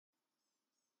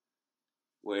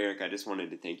Well, Eric, I just wanted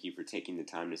to thank you for taking the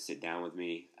time to sit down with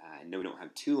me. I know we don't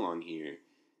have too long here,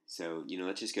 so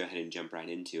let's just go ahead and jump right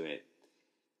into it.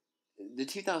 The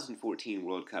 2014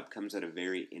 World Cup comes at a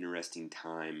very interesting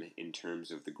time in terms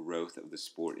of the growth of the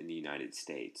sport in the United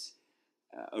States.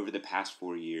 Over the past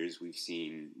 4 years, we've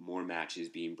seen more matches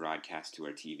being broadcast to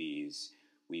our TVs.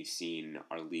 We've seen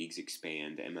our leagues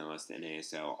expand, the MLS, the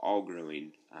NASL, all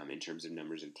growing in terms of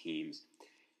numbers of teams.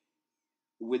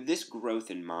 With this growth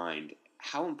in mind,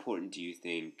 how important do you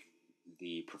think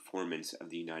the performance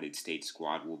of the United States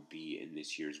squad will be in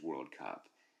this year's World Cup?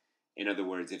 In other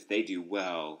words, if they do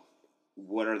well,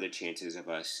 what are the chances of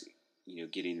us,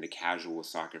 getting the casual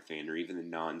soccer fan or even the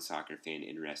non-soccer fan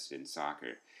interested in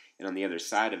soccer? And on the other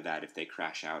side of that, if they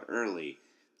crash out early,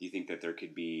 do you think that there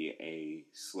could be a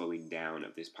slowing down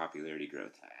of this popularity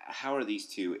growth? How are these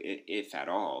two, if at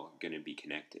all, going to be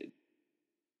connected?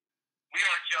 We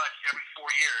are judged every 4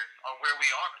 years on where we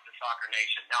are as a soccer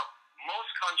nation. Now,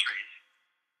 most countries,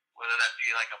 whether that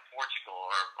be like a Portugal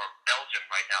or Belgium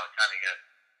right now, is having a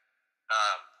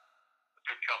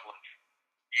good couple of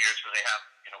years where they have,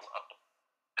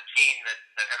 a team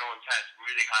that everyone has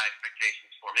really high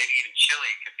expectations for. Maybe even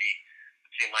Chile could be a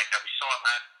team like that. We saw it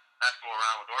last go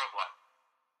around with Uruguay.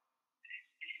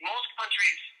 Most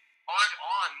countries aren't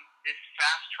on this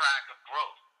fast track of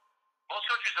growth. Most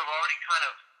countries have already kind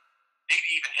of maybe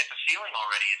even hit the ceiling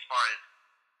already as far as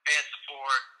fan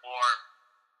support or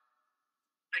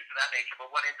things of that nature.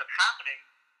 But what ends up happening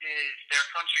is their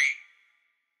countries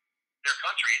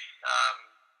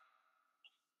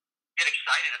get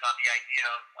excited about the idea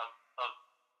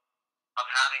of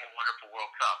having a wonderful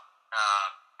World Cup.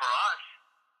 For us,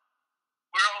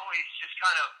 we're always just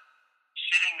kind of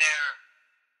sitting there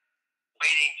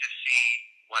waiting to see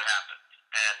what happens,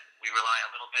 and we rely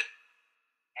a little bit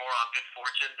more on good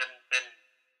fortune than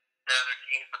other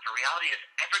teams. But the reality is,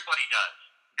 everybody does.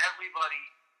 Everybody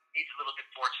needs a little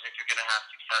good fortune if you're going to have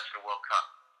success in a World Cup.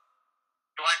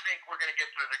 So I think we're going to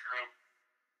get through the group,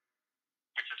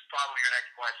 which is probably your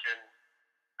next question.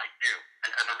 I do,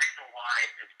 and the reason why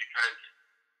is because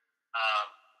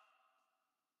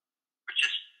there's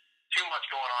just too much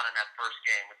going on in that first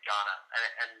game with Ghana,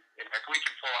 and if we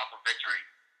can pull off a victory,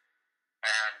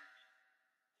 and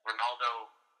Wynalda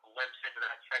limps into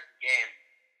that second game,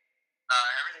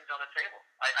 everything's on the table.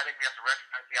 I think we have to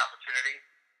recognize the opportunity,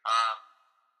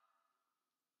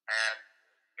 and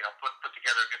put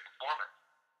together a good performance.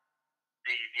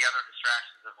 The other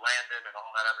distractions of Landon and all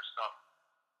that other stuff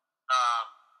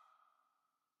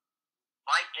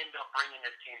might end up bringing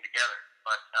this team together,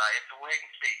 but it's a wait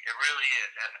and see. It really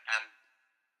is, and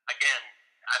again,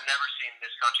 I've never seen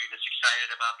this country this excited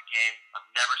about the game. I've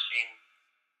never seen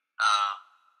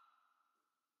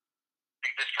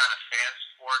this kind of fan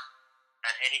support.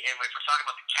 And if we're talking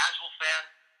about the casual fan,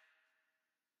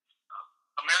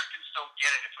 Americans don't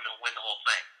get it if we don't win the whole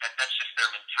thing. That's just their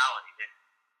mentality.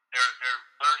 They're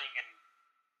learning, and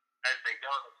as they go,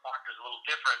 the soccer's a little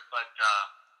different. But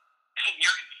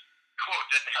your quote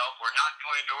didn't help. We're not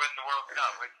going to win the World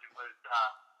Cup, which was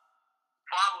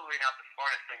probably not the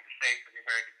smartest thing to say for the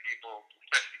American people,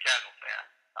 especially the casual fan.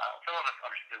 Some of us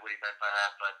understood what he meant by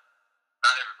that, but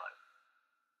not everybody.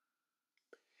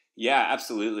 Yeah,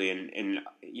 absolutely. And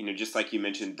just like you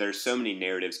mentioned, there's so many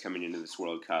narratives coming into this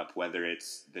World Cup, whether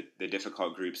it's the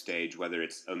difficult group stage, whether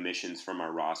it's omissions from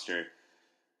our roster.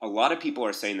 A lot of people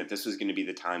are saying that this was going to be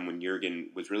the time when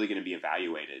Jurgen was really going to be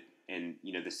evaluated. And,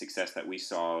 the success that we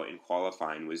saw in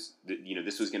qualifying was,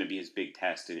 this was going to be his big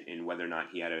test in whether or not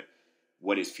he had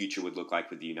what his future would look like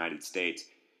with the United States.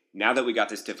 Now that we got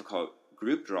this difficult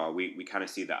group draw, we kind of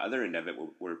see the other end of it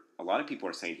where a lot of people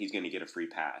are saying he's going to get a free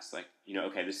pass. Like,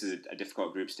 okay, this is a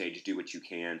difficult group stage. Do what you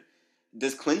can.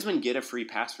 Does Klinsmann get a free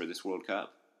pass for this World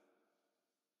Cup?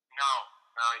 No,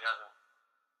 he doesn't.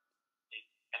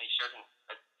 And he shouldn't.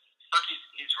 Look,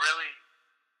 he's really,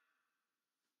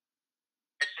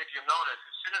 if you notice,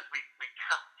 as soon as we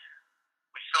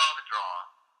saw the draw,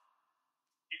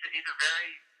 he's a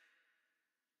very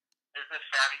business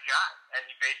savvy guy, and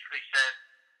he basically said,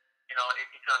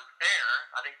 it's unfair.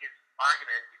 I think his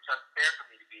argument, it's unfair for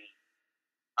me to be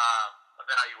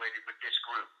evaluated with this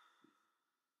group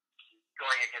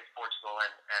going against Portugal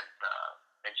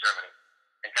and Germany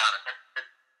and Ghana.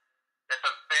 That's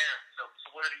unfair. So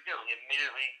what did he do? He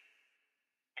immediately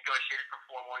negotiated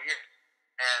for 4 more years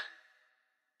and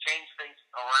changed things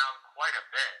around quite a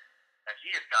bit. And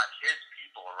he has got his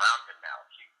people around him now.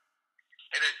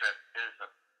 It is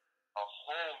a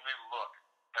whole new look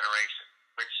federation,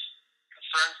 which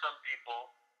concerns some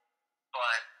people,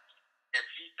 but if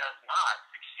he does not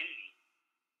succeed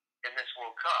in this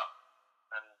World Cup,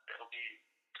 then it'll be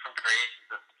different variations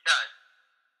of success.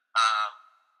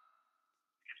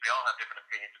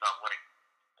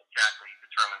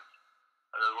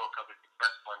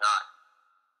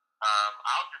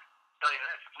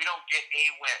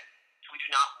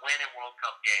 second World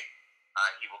Cup game,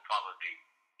 he will probably be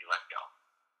let go.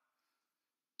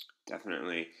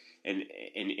 Definitely.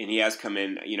 And he has come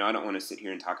in, I don't want to sit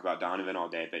here and talk about Donovan all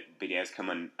day, but he has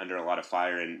come under a lot of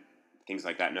fire and things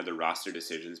like that and other roster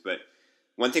decisions. But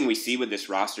one thing we see with this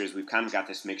roster is we've kind of got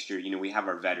this mixture. We have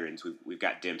our veterans. We've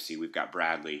got Dempsey. We've got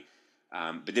Bradley.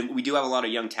 But then we do have a lot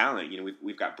of young talent.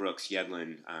 We've got Brooks,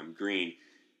 Yedlin, Green.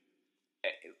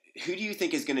 Who do you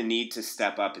think is going to need to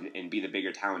step up and be the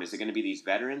bigger talent? Is it going to be these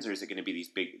veterans, or is it going to be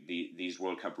these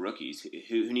World Cup rookies?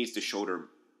 Who needs to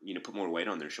put more weight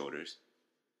on their shoulders?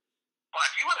 Well,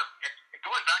 if you would have,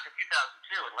 going back to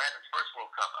 2002 and Landon's first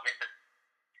World Cup, I mean,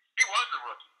 he was a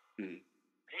rookie. Mm-hmm.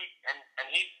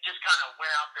 He just kind of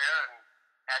went out there and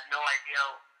had no idea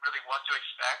really what to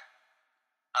expect.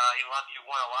 He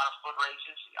won a lot of foot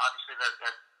races. Obviously,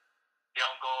 the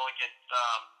own goal against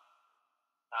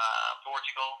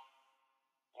Portugal,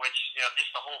 which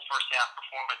just the whole first half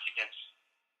performance against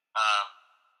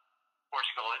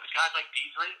Portugal. It was guys like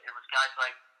Beasley. It was guys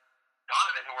like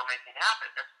Donovan who were making it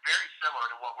happen. That's very similar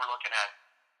to what we're looking at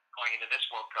going into this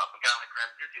World Cup. A guy like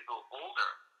Ramsey is a little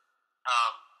older.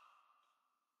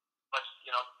 But,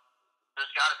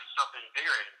 there's got to be something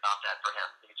invigorating about that for him.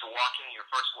 To walk into your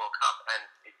first World Cup and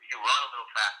you run a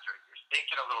little faster, you're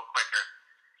thinking a little quicker,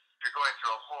 you're going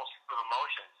through a whole slew of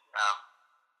emotions.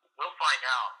 We'll find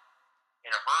out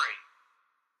in a hurry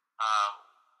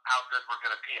how good we're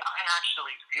going to be. I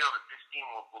actually feel that this team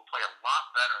will play a lot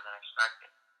better than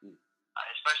expected,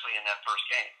 especially in that first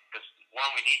game. Because, one,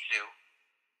 we need to.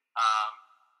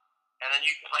 And then,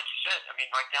 like you said, I mean,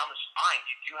 right down the spine,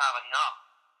 you do have enough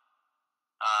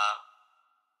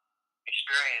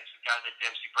experience with guys like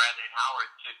Dempsey, Bradley, and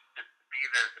Howard to be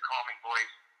the calming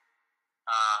voice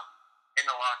in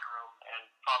the locker room and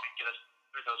probably get us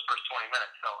through those first 20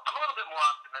 minutes. So I'm a little bit more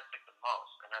optimistic than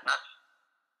most, and that's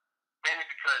mainly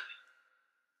because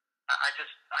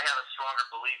I have a stronger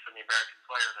belief in the American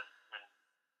player than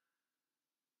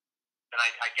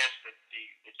I guess that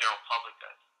the general public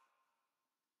does.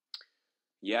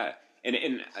 Yeah.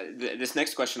 And this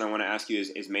next question I want to ask you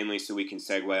is mainly so we can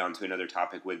segue onto another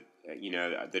topic with,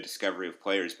 the discovery of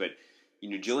players. But,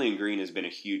 Julian Green has been a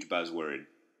huge buzzword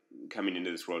coming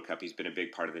into this World Cup. He's been a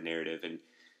big part of the narrative. And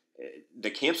the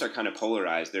camps are kind of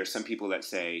polarized. There are some people that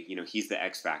say, he's the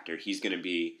X factor. He's going to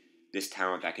be this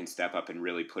talent that can step up and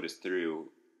really put us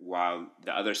through. While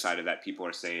the other side of that, people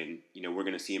are saying, we're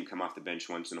going to see him come off the bench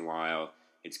once in a while.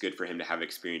 It's good for him to have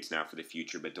experience now for the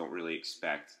future, but don't really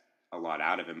expect a lot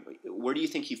out of him. Where do you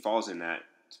think he falls in that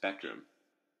spectrum?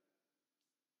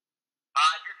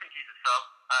 I do think he's a sub.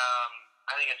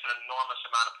 I think it's an enormous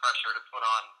amount of pressure to put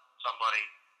on somebody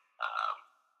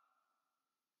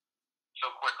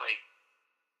so quickly.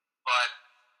 But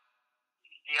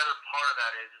the other part of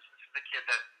that is this is a kid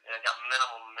that got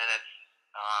minimal minutes,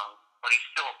 but he's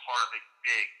still a part of a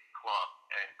big club.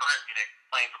 And Bayern Munich,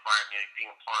 playing for Bayern Munich,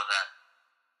 being part of that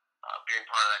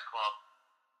club,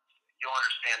 you'll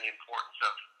understand the importance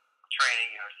of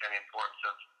training. You understand the importance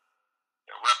of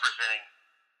representing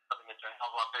something that's a hell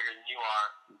of a lot bigger than you are.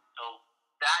 So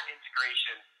that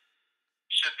integration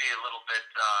should be a little bit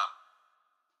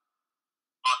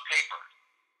on paper.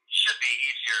 It should be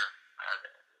easier,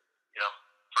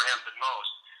 for him than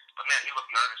most. But man, he looked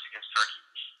nervous against Turkey.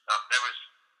 There was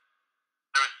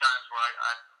times where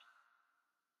I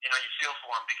you feel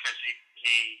for him because he's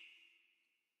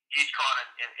caught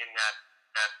in that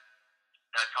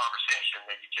conversation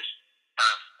that you just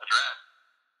kind of address.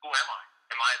 Who am I?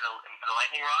 Am I the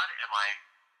lightning rod? Am I,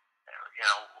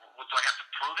 do I have to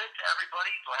prove it to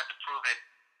everybody? Do I have to prove it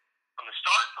from the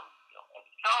start, from myself?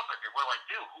 What do I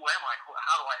do? Who am I?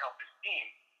 How do I help this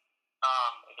team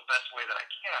in the best way that I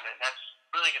can? And that's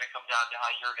really going to come down to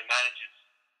how Jurgen manages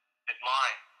his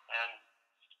mind. And,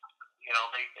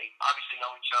 they obviously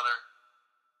know each other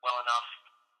well enough.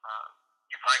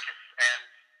 Jupankis and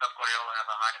Pep Guardiola have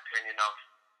a high opinion of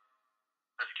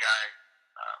this guy,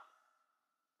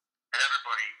 and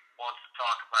everybody wants to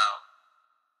talk about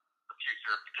the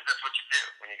future because that's what you do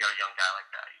when you got a young guy like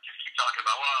that. You just keep talking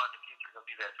about, well, in the future he'll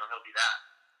be this or he'll be that.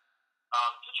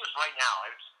 Just right now,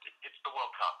 it's the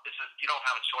World Cup. You don't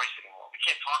have a choice anymore. We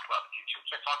can't talk about the future. We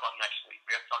can't talk about next week.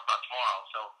 We have to talk about tomorrow.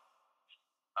 So,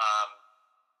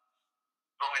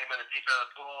 throwing him in the deep end of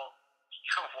the pool,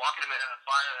 walking him into the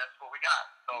fire, that's what we got.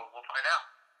 So we'll find out.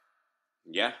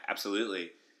 Yeah,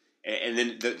 absolutely. And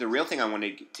then the real thing I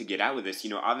wanted to get out with this,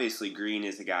 obviously Green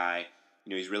is a guy,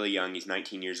 he's really young. He's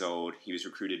 19 years old. He was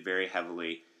recruited very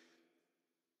heavily.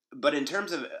 But in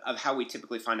terms of how we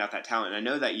typically find out that talent, and I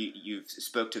know that you've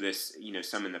spoke to this,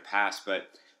 some in the past,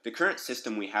 but the current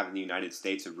system we have in the United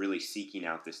States of really seeking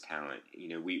out this talent. You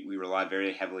know, we rely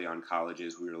very heavily on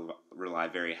colleges. We rely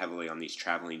very heavily on these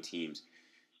traveling teams.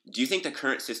 Do you think the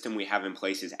current system we have in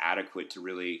place is adequate to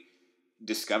really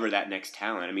discover that next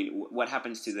talent? I mean, what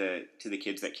happens to the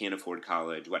kids that can't afford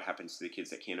college? What happens to the kids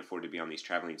that can't afford to be on these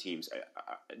traveling teams?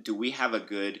 Do we have a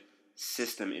good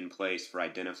system in place for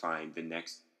identifying the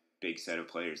next big set of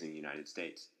players in the United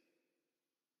States?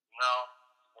 No,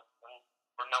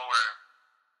 we're nowhere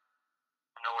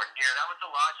near. That was the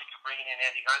logic of bringing in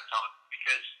Andy Hartog,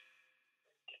 because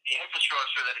the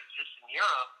infrastructure that exists in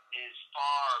Europe is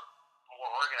far more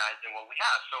organized than what we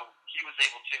have. So he was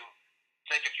able to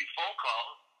take a few phone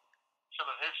calls, some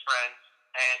of his friends,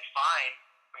 and find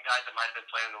some guys that might have been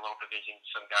playing in the low division,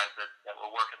 some guys that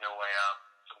were working their way up,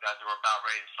 some guys that were about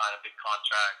ready to sign a big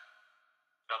contract,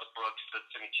 the Brooks, the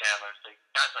Timmy Chandlers,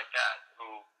 guys like that,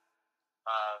 who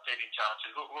Fabian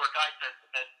Johnson, who are guys that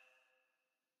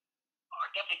are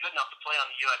definitely good enough to play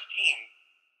on the U.S. team.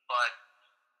 But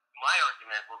my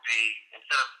argument will be,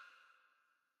 instead of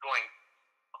going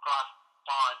across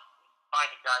pond,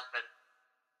 finding guys that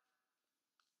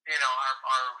are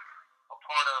a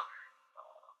part of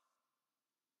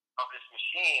this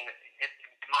machine, it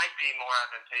might be more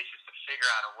advantageous to figure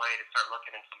out a way to start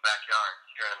looking in some backyards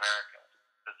here in America,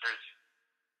 because there's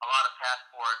a lot of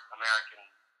passport American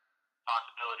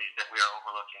possibilities that we are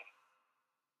overlooking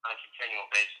on a continual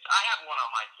basis. I have one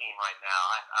on my team right now.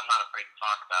 I'm not afraid to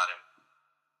talk about him.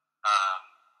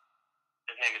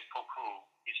 His name is Poku.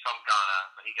 He's from Ghana,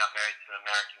 but he got married to an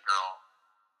American girl.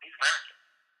 He's American.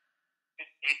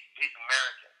 He's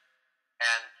American.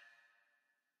 And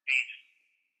he's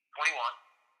 21, 6'1",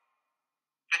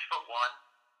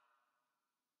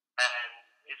 and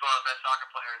he's one of the best soccer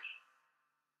players,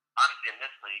 obviously, in this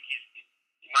league.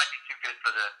 He might be too good for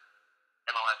the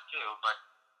MLS too, but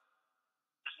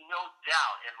there's no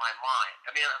doubt in my mind.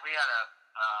 I mean, we had a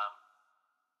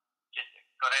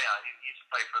Correa. He used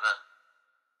to play for the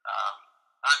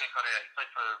Correa. He played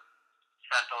for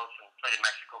Santos and played in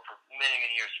Mexico for many,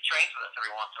 many years. He trains with us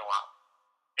every once in a while.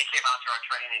 He came out to our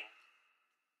training.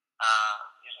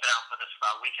 He's been out with us for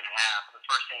about a week and a half. And the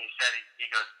first thing he said, he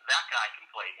goes, "That guy can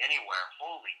play anywhere.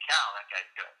 Holy cow, that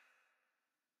guy's good."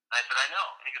 And I said, "I know."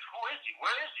 And he goes, "Who is he?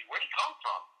 Where is he? Where'd he come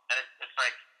from?" And it's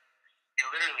like, he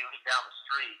literally lives down the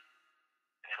street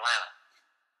in Atlanta.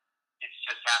 He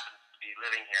just happens to be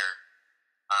living here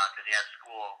because he had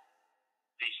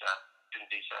student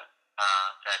visa,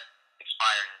 that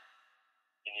expired, and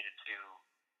he needed to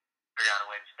figure out a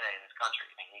way to stay in this country.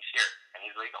 And he's here, and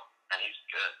he's legal, and he's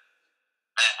good.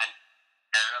 And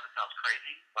I know that sounds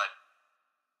crazy, but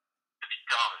it'd be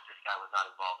dumb if this guy was not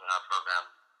involved in our program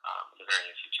in the very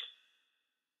near future.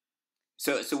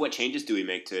 So what changes do we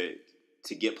make to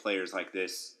get players like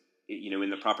this, in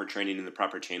the proper training and the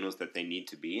proper channels that they need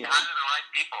to be in? You hire the right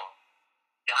people.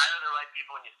 You hire the right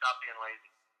people, and you stop being lazy.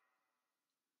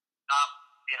 Stop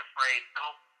being afraid.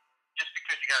 Don't, just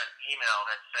because you got an email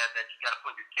that said that you got to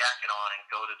put your jacket on and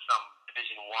go to some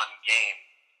Division I game,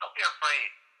 don't be afraid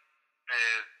to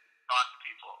talk to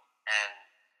people and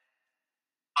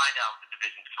find out the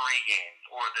Division III games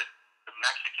or the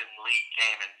Mexican League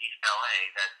game in East LA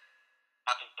that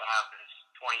happens to have this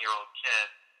 20-year-old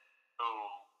kid who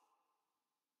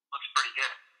looks pretty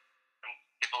good. And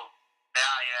people,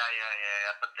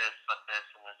 but this,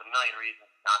 and there's a million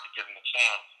reasons not to give him a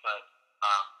chance, but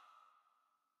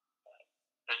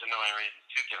there's a million reasons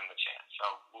to give him a chance. So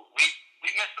we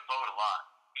missed the boat a lot.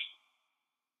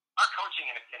 Our coaching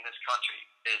in this country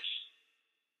is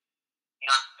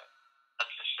not good.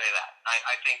 Let's just say that.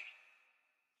 I think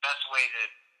the best way to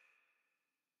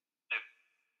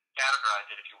categorize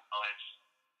it, if you will, is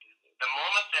the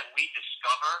moment that we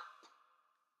discover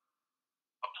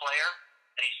a player,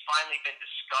 that he's finally been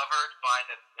discovered by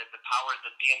the powers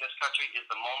that be in this country, is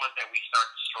the moment that we start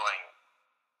destroying him.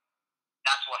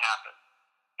 That's what happens.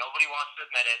 Nobody wants to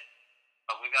admit it,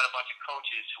 but we've got a bunch of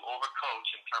coaches who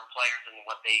overcoach and turn players into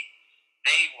what they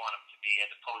want them to be,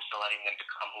 as opposed to letting them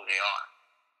become who they are.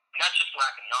 And that's just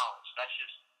lack of knowledge. That's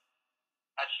just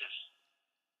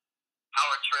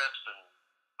power trips and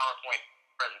PowerPoint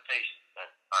presentations that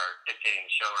are dictating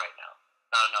the show right now.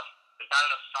 There's not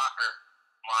enough soccer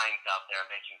minds out there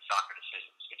making soccer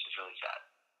decisions, which is really sad.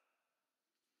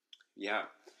 Yeah.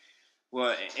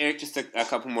 Well, Eric, just a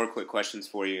couple more quick questions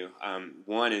for you.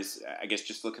 One is, I guess,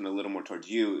 just looking a little more towards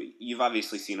you. You've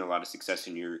obviously seen a lot of success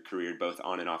in your career, both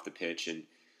on and off the pitch, and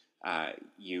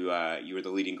you were the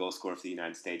leading goal scorer for the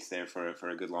United States there for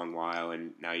a good long while,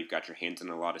 and now you've got your hands on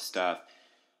a lot of stuff.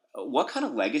 What kind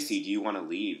of legacy do you want to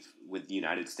leave with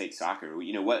United States soccer?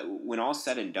 When all's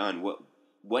said and done,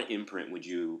 what imprint would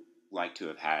you like to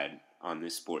have had on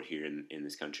this sport here in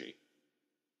this country?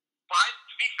 Well,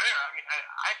 to be fair, I mean,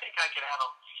 I think I could have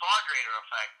a far greater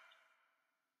effect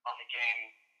on the game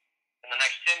in the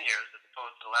next 10 years as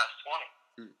opposed to the last 20.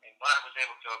 I mean, what I was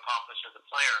able to accomplish as a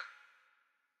player,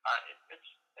 it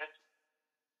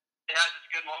has its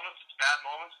good moments, its bad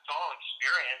moments. It's all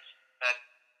experience that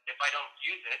if I don't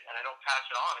use it and I don't pass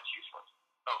it on, it's useless.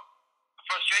 So the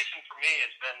frustration for me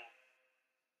has been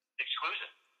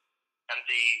exclusion. And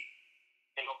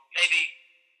maybe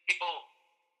people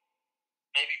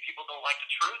don't like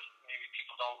the truth. Maybe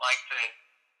people don't like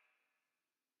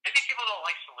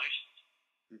solutions.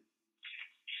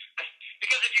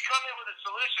 Because if you come in with a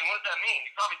solution, what does that mean? You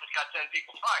probably just got 10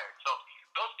 people fired. So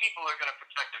those people are going to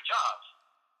protect their jobs.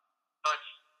 So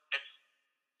it's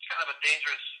kind of a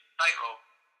dangerous tightrope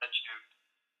that you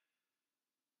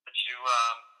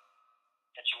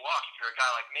walk. If you're a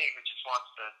guy like me who just wants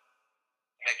to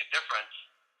make a difference,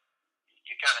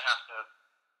 you kind of have to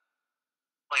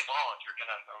play ball if you're going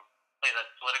to play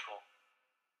that political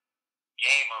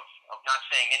game of not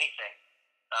saying anything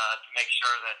to make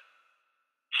sure that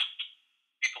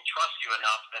people trust you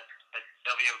enough that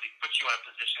they'll be able to put you in a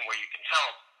position where you can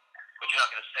help, but you're not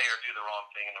going to say or do the wrong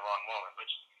thing in the wrong moment.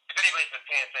 Which, if anybody's been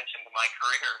paying attention to my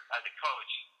career as a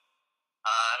coach,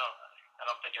 I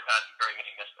don't think I've had very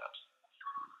many missteps.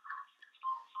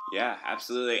 Yeah,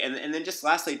 absolutely. And then just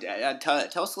lastly,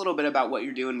 tell us a little bit about what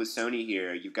you're doing with Sony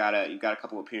here. You've got a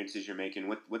couple appearances you're making.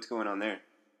 What's going on there?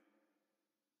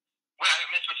 Well, I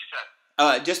missed what you said.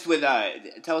 Just with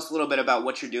tell us a little bit about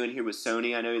what you're doing here with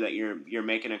Sony. I know that you're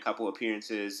making a couple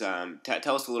appearances.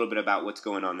 Tell us a little bit about what's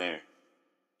going on there.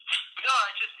 No,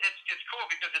 it's cool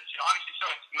because it's obviously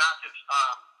Sony's a massive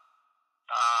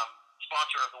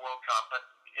sponsor of the World Cup, but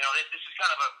this is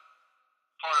kind of a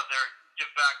part of their give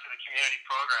back to the community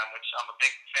program, which I'm a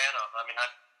big fan of. I mean,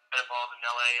 I've been involved in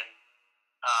LA and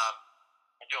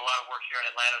I do a lot of work here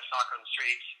in Atlanta, soccer on the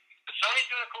streets. But Sony's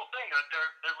doing a cool thing.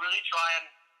 They're really trying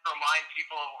to remind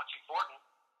people of what's important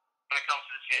when it comes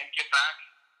to this game. Get back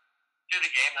to the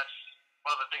game. That's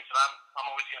one of the things that I'm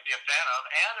always going to be a fan of.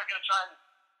 And they're going to try and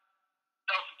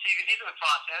sell some TVs in the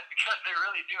process because they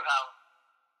really do have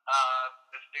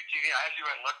this new TV. I actually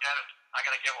went and looked at it. I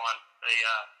got to get one.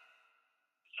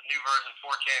 It's a new version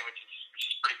 4K, which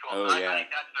is pretty cool. Oh, I yeah.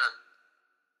 think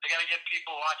they got to get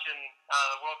people watching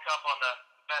the World Cup on the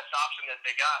best option that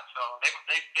they got. So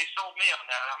they sold me on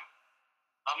that.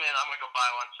 I'm in. I'm gonna go buy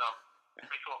one. So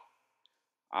pretty cool.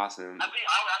 Awesome.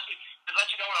 I'll actually to let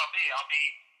you know where I'll be. I'll be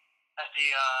at the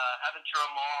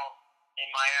Aventura Mall in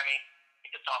Miami. I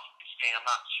think it's off of Biscayne. I'm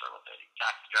not sure what the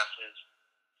exact address is,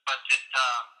 but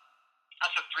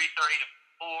that's a 3:30 to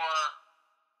 4.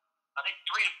 I think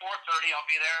 3 to 4:30 I'll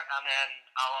be there, and then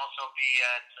I'll also be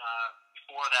at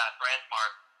before that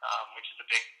BrandSmart, which is a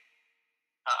big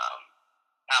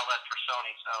outlet for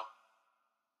Sony. So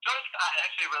Sony's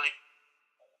actually a really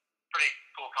pretty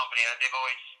cool company. They've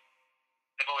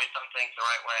always done things the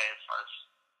right way as far as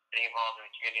getting involved in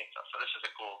the community and stuff. So this is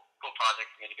a cool project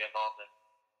for me to be involved in.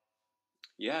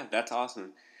 Yeah, that's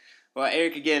awesome. Well,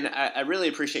 Eric, again, I really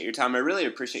appreciate your time. I really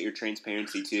appreciate your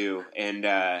transparency too, and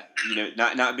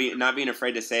not being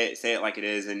afraid to say it like it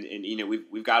is. And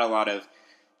we've got a lot of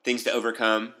things to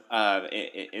overcome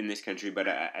in this country, but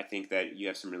I think that you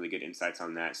have some really good insights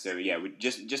on that. So yeah, we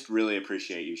just really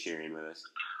appreciate you sharing with us.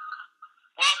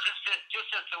 Well,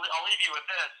 I'll leave you with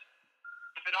this.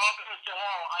 If it all goes to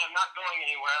hell, I am not going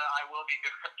anywhere. I will be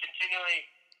continually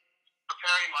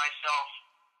preparing myself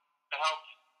to help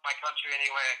my country any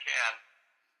way I can.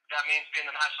 If that means being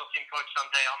the national team coach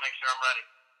someday, I'll make sure I'm ready.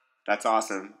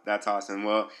 That's awesome.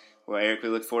 Well, Eric, we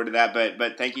look forward to that.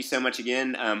 But thank you so much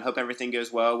again. Hope everything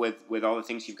goes well with all the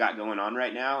things you've got going on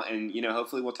right now, and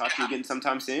hopefully we'll talk to you again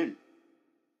sometime soon.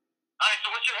 All right. So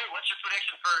what's your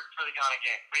prediction for the Ghana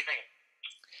game? What are you thinking?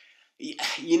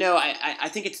 I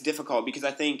think it's difficult because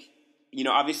I think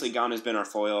obviously Ghana's been our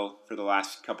foil for the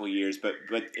last couple of years, but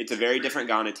it's a very different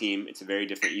Ghana team. It's a very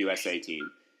different USA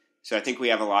team. So I think we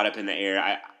have a lot up in the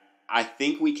air. I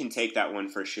think we can take that one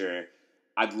for sure.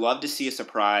 I'd love to see a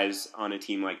surprise on a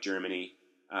team like Germany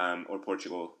or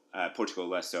Portugal. Portugal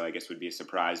less so, I guess, would be a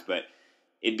surprise. But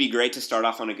it'd be great to start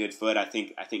off on a good foot. I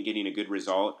think getting a good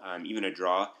result, even a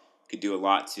draw, could do a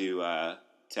lot to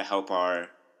help our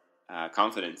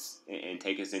confidence and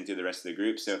take us into the rest of the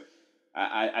group. So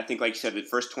I think, like you said, the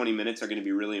first 20 minutes are going to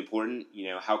be really important.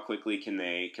 How quickly can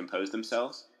they compose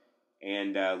themselves?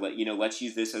 And let's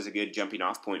use this as a good jumping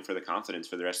off point for the confidence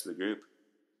for the rest of the group.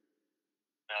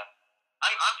 Yeah, I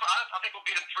think we'll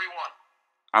beat them 3-1.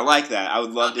 I like that. I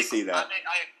would love to see that. I think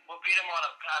we'll beat them on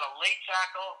a late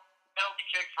tackle, penalty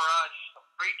kick for us, a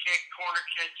free kick, corner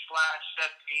kick, slash,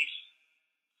 set piece,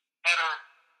 header,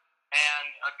 and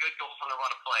a good goal from the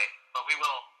run of play. But we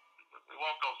won't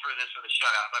go through this with a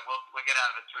shutout, but we'll get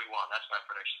out of it 3-1. That's my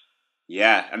prediction.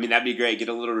 Yeah, I mean, that'd be great. Get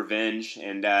a little revenge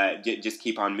and just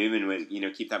keep on moving with,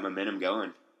 keep that momentum going.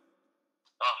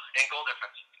 Oh, and goal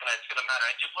difference. It's gonna matter.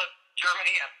 And just let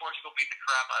Germany and Portugal beat the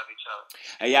crap out of each other.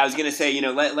 Yeah, I was gonna say,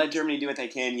 let Germany do what they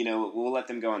can. We'll let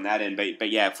them go on that end. But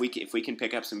yeah, if we can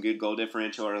pick up some good goal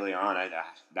differential early on,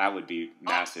 that would be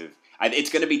massive.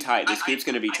 It's gonna be tight. This group's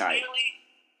gonna be tight.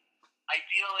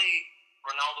 Ideally,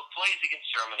 Wynalda plays against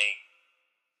Germany.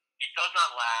 He does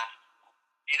not last.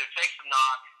 Either takes a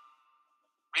knock,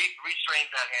 restrains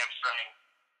that hamstring,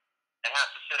 and has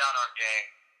to sit out our game.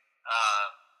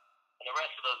 And the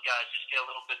rest of those guys just get a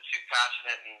little bit too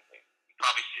passionate, and you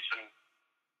probably see some.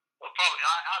 Well, probably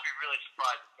I'd be really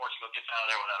surprised if Portugal gets out of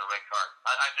there without a red card.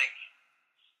 I think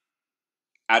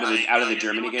out of the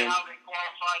Germany game. How they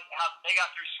qualified, how they got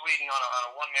through Sweden on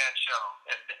a one-man show,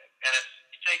 and if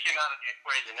you take him out of the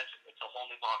equation, it's a whole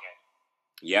new ballgame.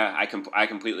 Yeah, I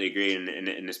completely agree,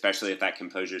 and especially if that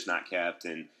composure is not kept,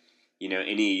 and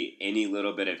any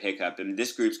little bit of hiccup, and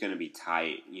this group's going to be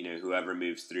tight. Whoever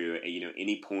moves through,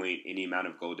 any point, any amount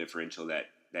of goal differential that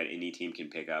any team can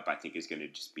pick up, I think is going to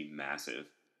just be massive.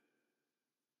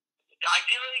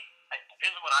 Ideally, this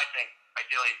is what I think.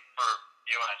 Ideally for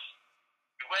the U.S.,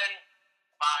 we win,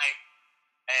 bye,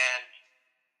 and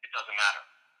it doesn't matter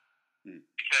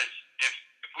because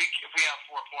if we have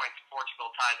 4 points,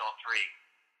 Portugal ties all three,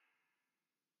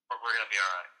 we're going to be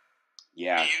all right.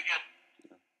 Yeah.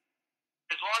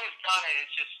 As long as Ghana is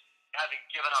just having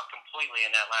given up completely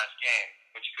in that last game,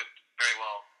 which could very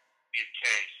well be the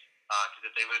case, because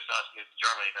if they lose to us and lose to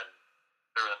Germany, then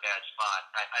they're in a bad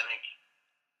spot. I think,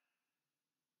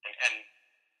 and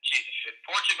Jesus, if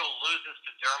Portugal loses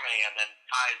to Germany and then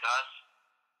ties us,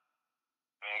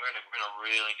 I mean, we're in a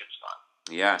really good spot.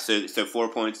 Yeah, so 4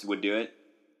 points would do it?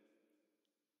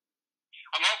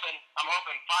 I'm hoping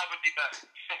 5 would be better.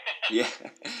 Yeah.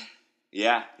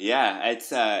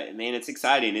 It's it's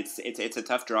exciting. It's a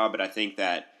tough draw, but I think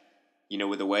that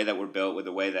with the way that we're built, with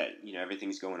the way that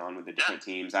everything's going on with the different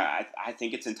teams, I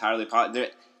think it's entirely possible.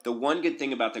 The one good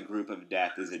thing about the group of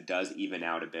death is it does even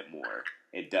out a bit more.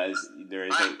 It does. There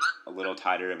is a little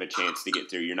tighter of a chance to get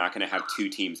through. You're not going to have 2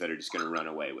 teams that are just going to run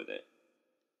away with it.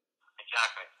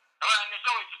 Exactly. And there's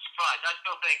always a surprise. I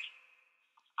still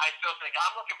think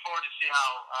I'm looking forward to see how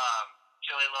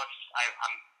Chile looks.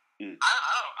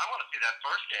 I want to see that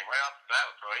first game right off the bat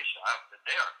with Croatia.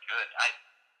 They are good.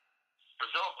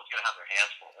 Brazil is going to have their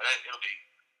hands full. It's going to be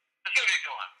a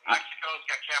good one. Mexico's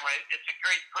got Cameron. It's a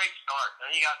great start. And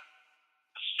then you got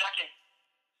the second.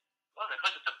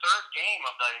 Because it's the third game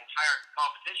of the entire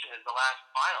competition is the last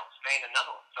final, Spain and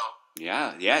Netherlands. So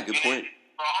yeah, good point.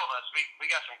 For all of us, we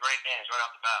got some great games right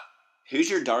off the bat. Who's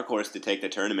your dark horse to take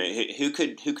the tournament? Who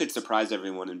could surprise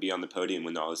everyone and be on the podium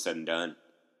when all is said and done?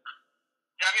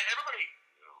 Yeah, I mean, everybody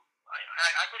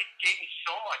gave me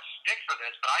so much stick for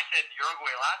this, but I said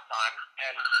Uruguay last time,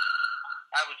 and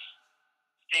I was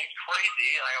being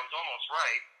crazy, and I was almost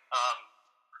right.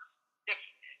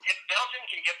 If Belgium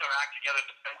can get their act together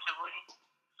defensively,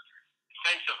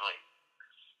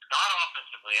 not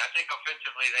offensively. I think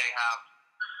offensively they have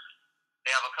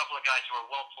a couple of guys who are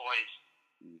well poised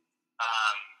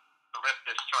to rip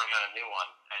this tournament a new one.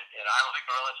 And I like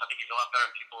Orlis. I think he's a lot better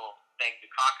than people think.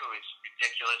 Lukaku is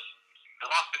ridiculous. They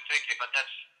lost Benfica, but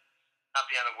that's not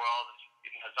the end of the world.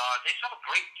 Even Hazard. They have a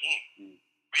great team.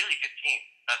 Really good team.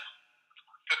 That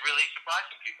could really surprise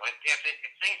some people. If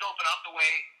things open up the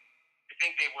way they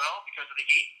think they will because of the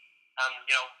heat, there's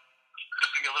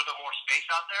going to be a little bit more space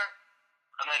out there.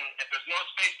 And then if there's no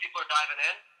space, people are diving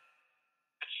in.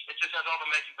 It just has all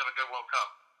the makings of a good World Cup.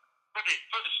 For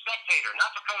the spectator,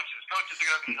 not for coaches. Coaches are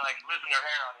going to be like losing their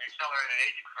hair on the accelerated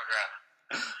aging program.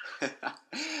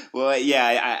 Well,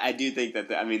 yeah, I do think that.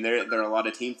 There are a lot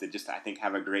of teams that just I think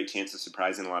have a great chance of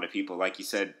surprising a lot of people. Like you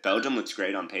said, Belgium looks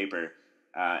great on paper,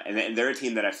 and they're a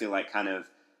team that I feel like kind of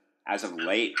as of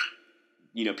late,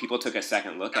 people took a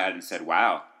second look at it and said,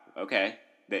 "Wow, okay,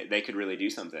 they could really do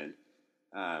something."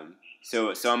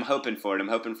 So I'm hoping for it. I'm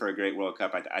hoping for a great World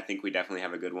Cup. I think we definitely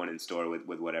have a good one in store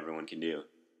with what everyone can do.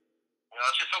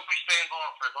 Let's just hope we stay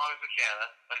involved for as long as we can.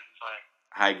 That's exciting.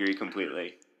 I agree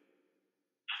completely.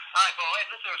 All right, well, hey,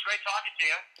 listen, it was great talking to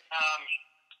you.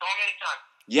 Call me anytime.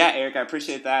 Yeah, Eric, I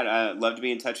appreciate that. Love to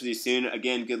be in touch with you soon.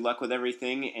 Again, good luck with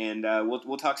everything, and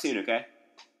we'll talk soon, okay?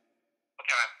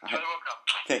 Okay, man. Enjoy the World Cup.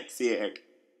 Okay, see you, Eric.